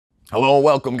Hello and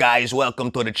welcome, guys.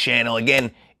 Welcome to the channel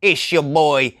again. It's your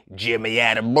boy, Jimmy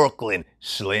out of Brooklyn,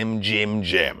 Slim Jim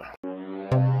Jim.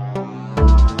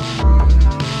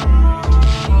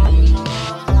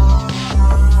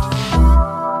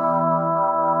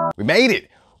 We made it.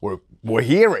 We're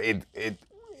here.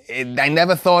 I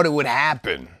never thought it would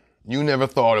happen. You never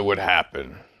thought it would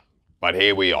happen. But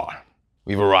here we are.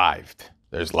 We've arrived.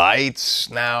 There's lights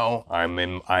now.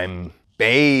 I'm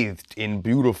bathed in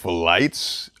beautiful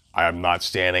lights. I'm not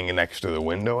standing next to the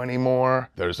window anymore.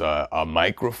 There's a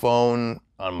microphone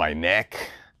on my neck.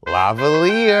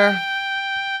 Lavalier.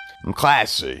 I'm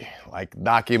classy, like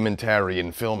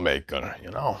documentarian filmmaker,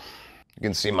 you know. You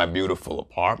can see my beautiful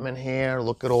apartment here.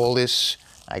 Look at all this.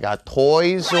 I got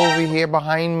toys over here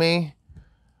behind me.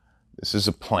 This is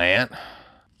a plant,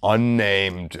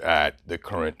 unnamed at the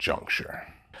current juncture.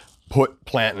 Put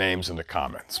plant names in the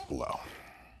comments below.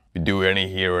 If you do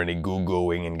hear any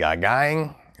goo-gooing and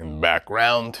gagaing in the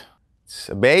background, it's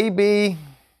a baby.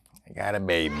 I got a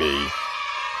baby.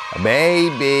 A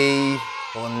baby.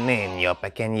 Un niño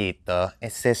pequeñito.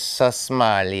 Ese so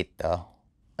smalito.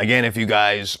 Again, if you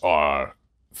guys are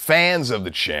fans of the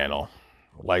channel,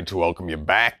 I'd like to welcome you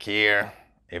back here.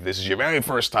 If this is your very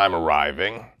first time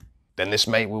arriving, then this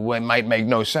might make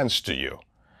no sense to you.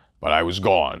 But I was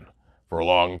gone for a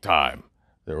long time.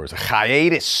 There was a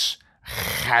hiatus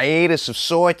of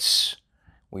sorts.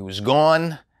 We was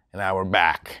gone, and now we're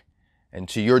back. And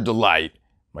to your delight,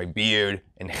 my beard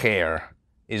and hair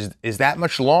is that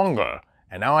much longer.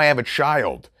 And now I have a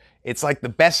child. It's like the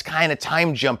best kind of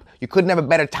time jump. You couldn't have a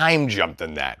better time jump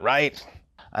than that, right?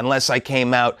 Unless I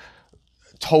came out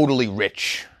totally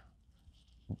rich.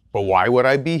 But why would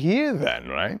I be here then,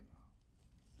 right?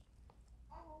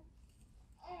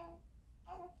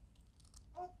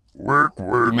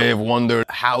 You may have wondered,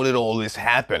 how did all this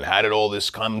happen? How did all this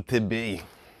come to be?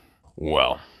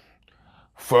 Well,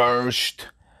 first,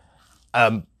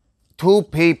 two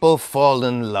people fall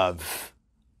in love.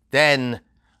 Then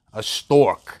a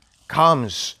stork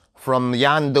comes from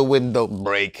yonder window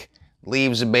break,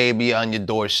 leaves a baby on your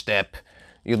doorstep.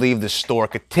 You leave the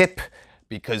stork a tip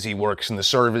because he works in the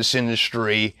service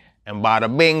industry, and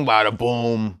bada bing, bada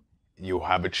boom, you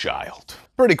have a child.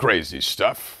 Pretty crazy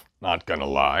stuff, not gonna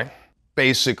lie.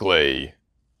 Basically,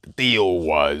 the deal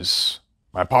was,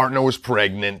 my partner was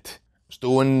pregnant, was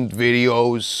doing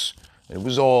videos, it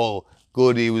was all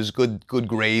good, it was good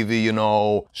gravy, you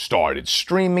know. Started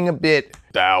streaming a bit,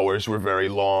 the hours were very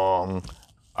long,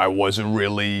 I wasn't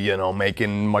really, you know,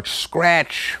 making much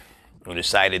scratch. I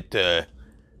decided to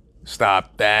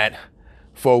stop that,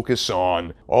 focus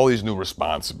on all these new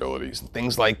responsibilities and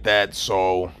things like that,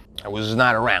 so I was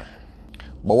not around.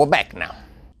 But we're back now.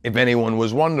 If anyone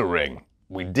was wondering,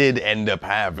 we did end up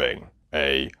having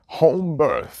a home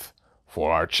birth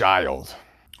for our child.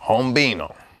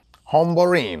 Hombino.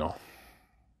 Homborino.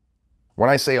 When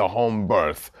I say a home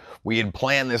birth, we had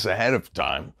planned this ahead of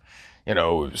time. You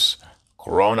know, it was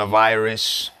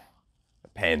coronavirus, a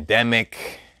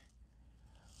pandemic.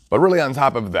 But really on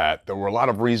top of that, there were a lot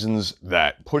of reasons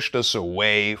that pushed us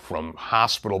away from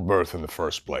hospital birth in the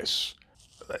first place.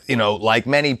 You know, like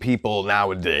many people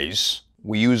nowadays,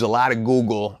 we use a lot of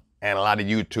Google and a lot of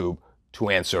YouTube to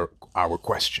answer our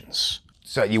questions.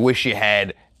 So you wish you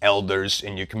had elders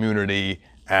in your community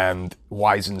and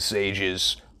wise and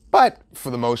sages, but for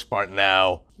the most part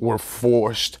now, we're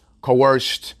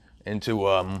coerced into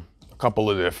a couple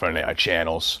of different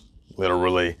channels,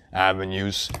 literally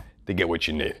avenues to get what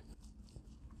you need.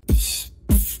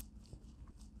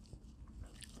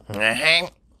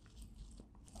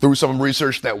 Through some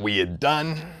research that we had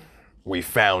done, we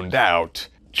found out,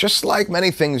 just like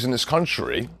many things in this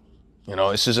country, you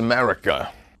know, this is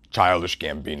America. Childish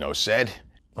Gambino said.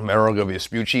 Amerigo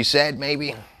Vespucci said,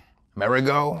 maybe.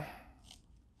 Amerigo?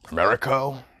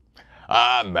 Americo?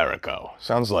 Americo.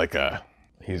 Sounds like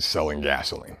he's selling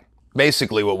gasoline.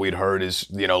 Basically what we'd heard is,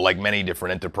 you know, like many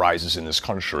different enterprises in this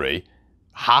country,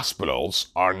 hospitals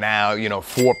are now, you know,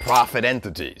 for-profit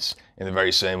entities in the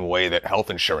very same way that health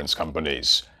insurance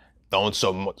companies don't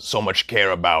so much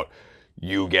care about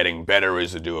you getting better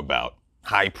as they do about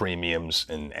high premiums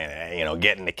and you know,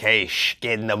 getting the cash,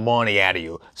 getting the money out of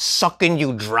you, sucking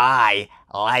you dry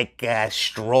like a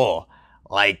straw,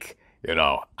 like, you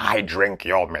know, I drink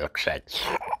your milkshake,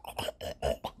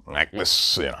 like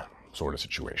this, you know, sort of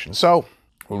situation. So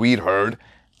we'd heard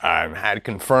and had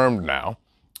confirmed now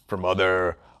from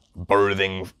other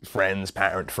birthing friends,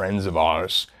 parent friends of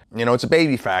ours, you know, it's a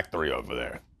baby factory over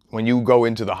there. When you go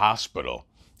into the hospital,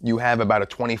 you have about a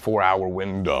 24-hour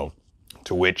window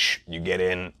to which you get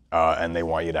in and they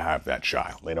want you to have that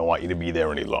child. They don't want you to be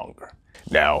there any longer.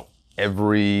 Now,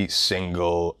 Every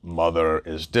single mother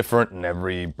is different, and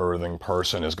every birthing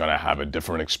person is going to have a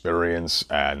different experience,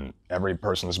 and every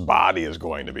person's body is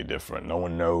going to be different. No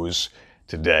one knows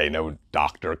today. No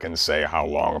doctor can say how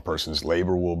long a person's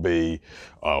labor will be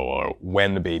or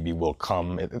when the baby will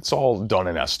come. It's all done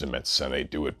in estimates, and they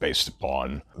do it based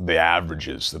upon the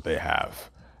averages that they have.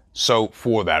 So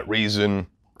for that reason,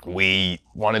 we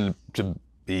wanted to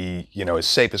be, as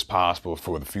safe as possible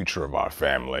for the future of our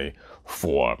family,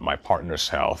 for my partner's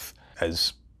health,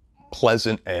 as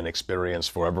pleasant an experience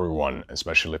for everyone,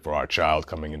 especially for our child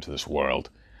coming into this world.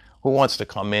 Who wants to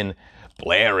come in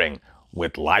blaring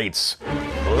with lights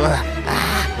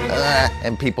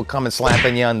and people come and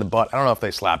slapping you on the butt? I don't know if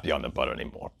they slap you on the butt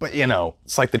anymore, but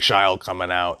it's like the child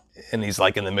coming out and he's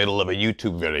like in the middle of a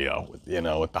YouTube video,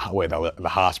 with the way the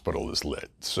hospital is lit.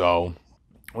 So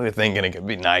we were thinking it could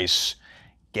be nice,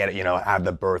 get it, have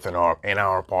the birth in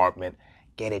our apartment,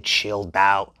 get it chilled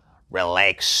out,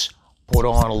 relax, put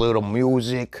on a little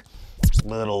music,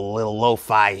 little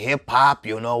lo-fi hip hop,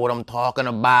 you know what I'm talking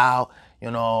about.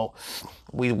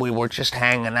 We were just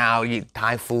hanging out, eat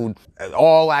Thai food,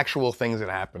 all actual things that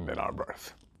happened in our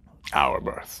birth. Our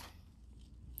birth.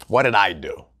 What did I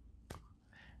do?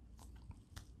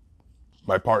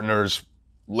 My partner's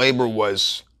labor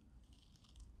was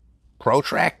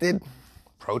protractor.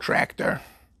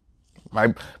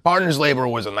 My partner's labor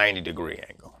was a 90-degree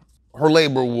angle. Her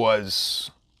labor was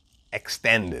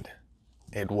extended.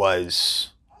 It was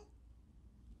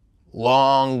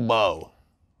long bow.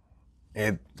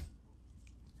 It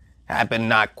happened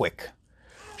not quick.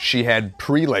 She had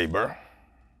pre-labor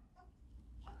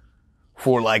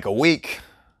for like a week,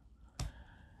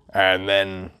 and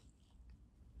then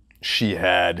she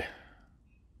had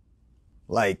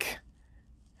like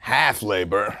half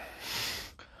labor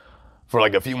for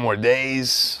like a few more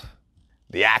days.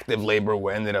 The active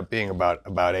labor ended up being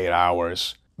about 8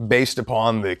 hours. Based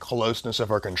upon the closeness of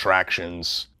her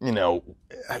contractions,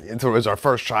 it was our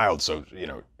first child, so,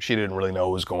 she didn't really know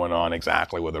what was going on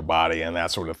exactly with her body and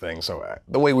that sort of thing. So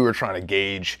the way we were trying to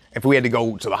gauge, if we had to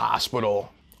go to the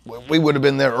hospital, we would have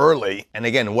been there early. And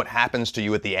again, what happens to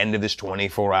you at the end of this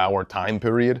 24-hour time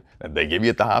period that they give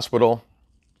you at the hospital?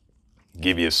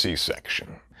 Give you a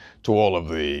C-section. To all of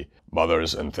the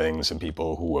mothers and things and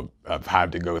people who have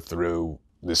had to go through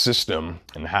the system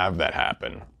and have that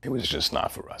happen, it was just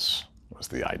not for us, was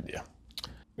the idea.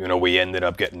 We ended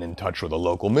up getting in touch with a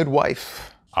local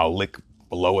midwife. I'll link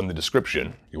below in the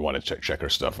description if you want to check her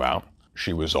stuff out.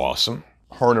 She was awesome.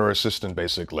 Her and her assistant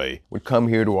basically would come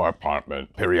here to our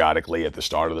apartment periodically. At the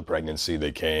start of the pregnancy,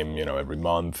 they came, every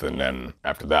month, and then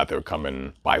after that they would come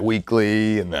in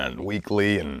bi-weekly and then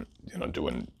weekly and,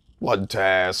 doing blood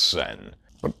tests,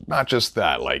 but not just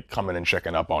that, like coming and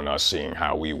checking up on us, seeing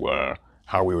how we were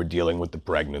dealing with the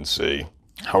pregnancy,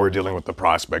 how we're dealing with the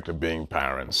prospect of being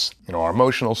parents, our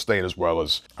emotional state as well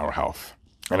as our health.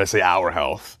 And I say our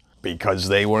health because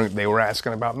they were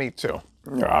asking about me too.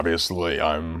 Obviously,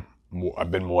 I've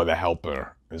been more the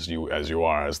helper as you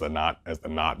are as the not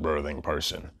birthing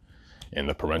person in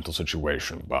the parental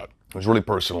situation, but it was really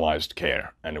personalized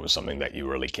care, and it was something that you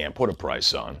really can't put a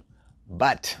price on.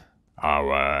 But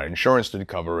our insurance did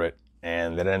cover it,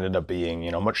 and it ended up being,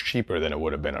 much cheaper than it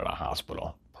would have been at a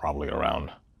hospital. Probably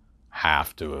around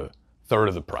half to a third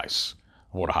of the price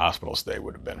of what a hospital stay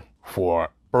would have been for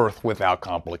birth without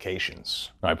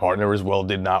complications. My partner as well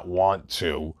did not want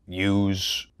to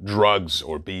use drugs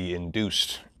or be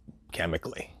induced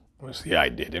chemically, was the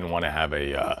idea. Didn't want to have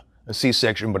a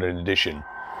C-section, but in addition,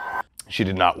 she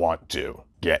did not want to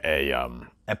get a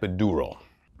epidural.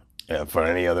 For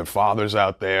any other fathers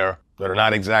out there that are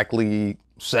not exactly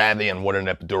savvy on what an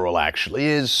epidural actually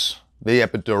is, the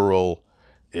epidural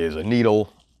is a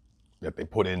needle that they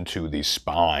put into the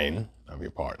spine of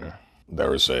your partner.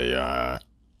 There's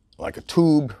like a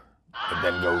tube that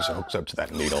then goes and hooks up to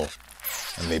that needle,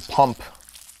 and they pump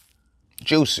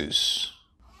juices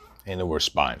into her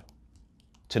spine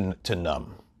to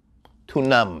numbing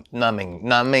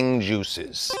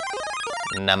juices.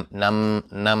 Numbing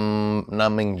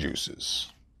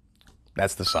juices.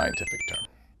 That's the scientific term.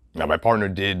 Now, my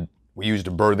partner we used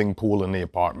a birthing pool in the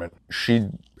apartment. She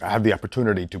had the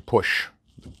opportunity to push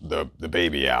the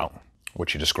baby out,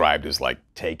 which she described as like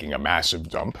taking a massive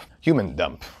dump, human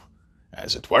dump,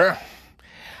 as it were.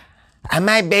 And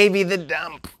my baby the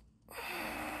dump.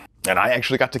 And I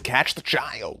actually got to catch the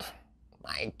child,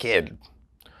 my kid,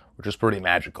 which was pretty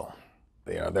magical.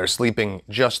 They're sleeping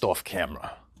just off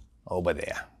camera over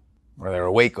there, or they're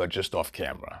awake or just off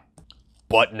camera,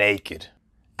 butt naked,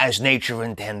 as nature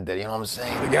intended, you know what I'm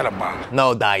saying? Forget about it.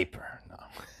 No diaper, no.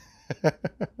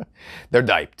 They're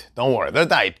diaped, don't worry, they're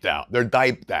diaped out. They're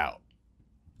diaped out.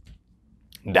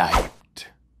 died.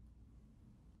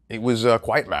 It was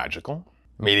quite magical.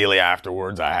 Immediately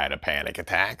afterwards, I had a panic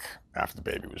attack after the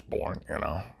baby was born, you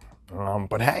know.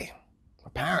 But hey, I'm a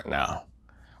parent now.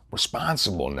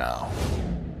 Responsible now.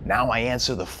 Now I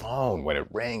answer the phone when it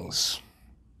rings.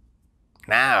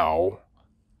 Now,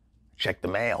 check the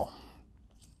mail.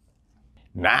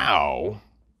 Now,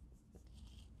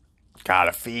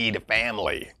 gotta feed a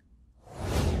family.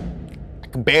 I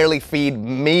can barely feed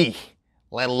me,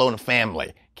 let alone a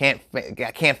family. Can't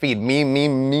feed me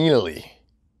meally.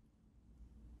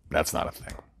 That's not a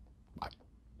thing. But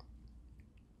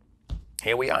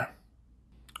here we are.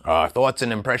 Thoughts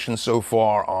and impressions so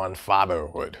far on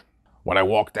fatherhood. When I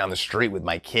walk down the street with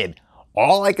my kid,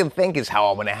 all I can think is how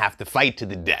I'm gonna have to fight to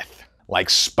the death. Like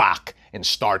Spock in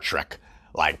Star Trek.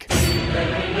 Like,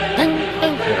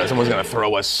 someone's gonna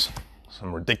throw us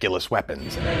some ridiculous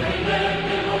weapons.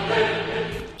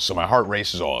 So my heart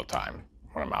races all the time.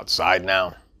 When I'm outside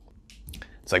now,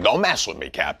 it's like, don't mess with me,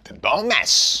 Captain. Don't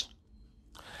mess.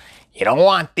 You don't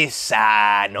want this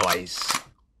noise.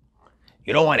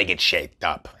 You don't want to get shaked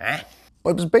up, huh?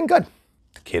 But it's been good.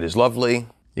 The kid is lovely.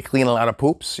 You clean a lot of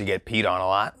poops. You get peed on a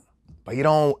lot. But you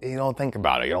don't think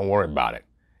about it. You don't worry about it.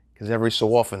 Because every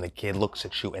so often the kid looks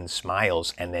at you and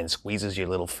smiles and then squeezes your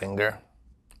little finger.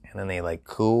 And then they like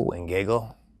coo and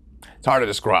giggle. It's hard to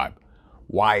describe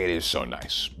why it is so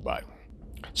nice, but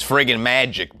it's friggin'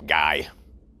 magic, guy.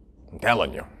 I'm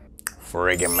telling you.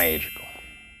 Friggin' magical.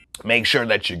 Make sure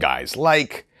that you guys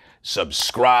like,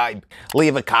 subscribe,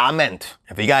 leave a comment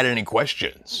if you got any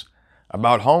questions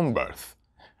about home birth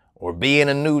or being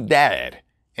a new dad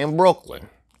in Brooklyn.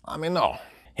 Let me know.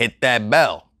 Hit that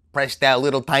bell. Press that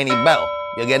little tiny bell.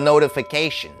 You'll get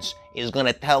notifications. It's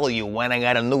gonna tell you when I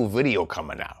got a new video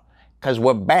coming out. Cause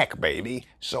we're back, baby.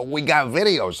 So we got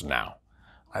videos now.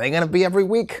 Are they gonna be every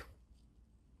week?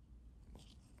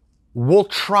 We'll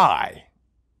try.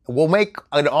 We'll make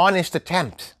an honest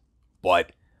attempt.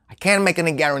 But I can't make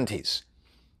any guarantees.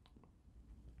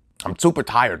 I'm super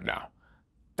tired now.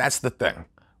 That's the thing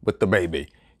with the baby.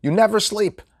 You never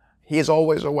sleep. He is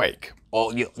always awake.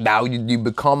 Now you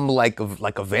become like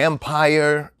a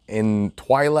vampire in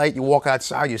Twilight. You walk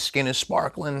outside, your skin is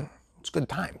sparkling. It's good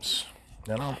times.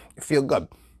 You know, you feel good.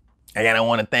 Again, I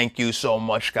want to thank you so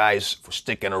much, guys, for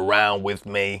sticking around with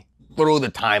me through the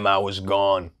time I was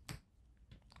gone.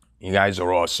 You guys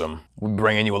are awesome. We're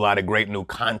bringing you a lot of great new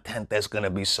content. There's going to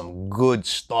be some good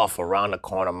stuff around the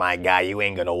corner, my guy. You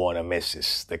ain't going to want to miss it.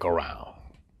 Stick around.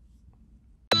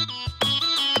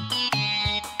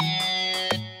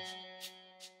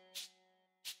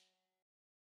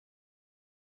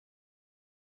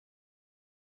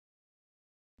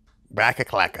 Back a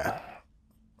clacker.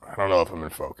 I don't know if I'm in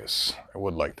focus. I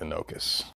would like to know this.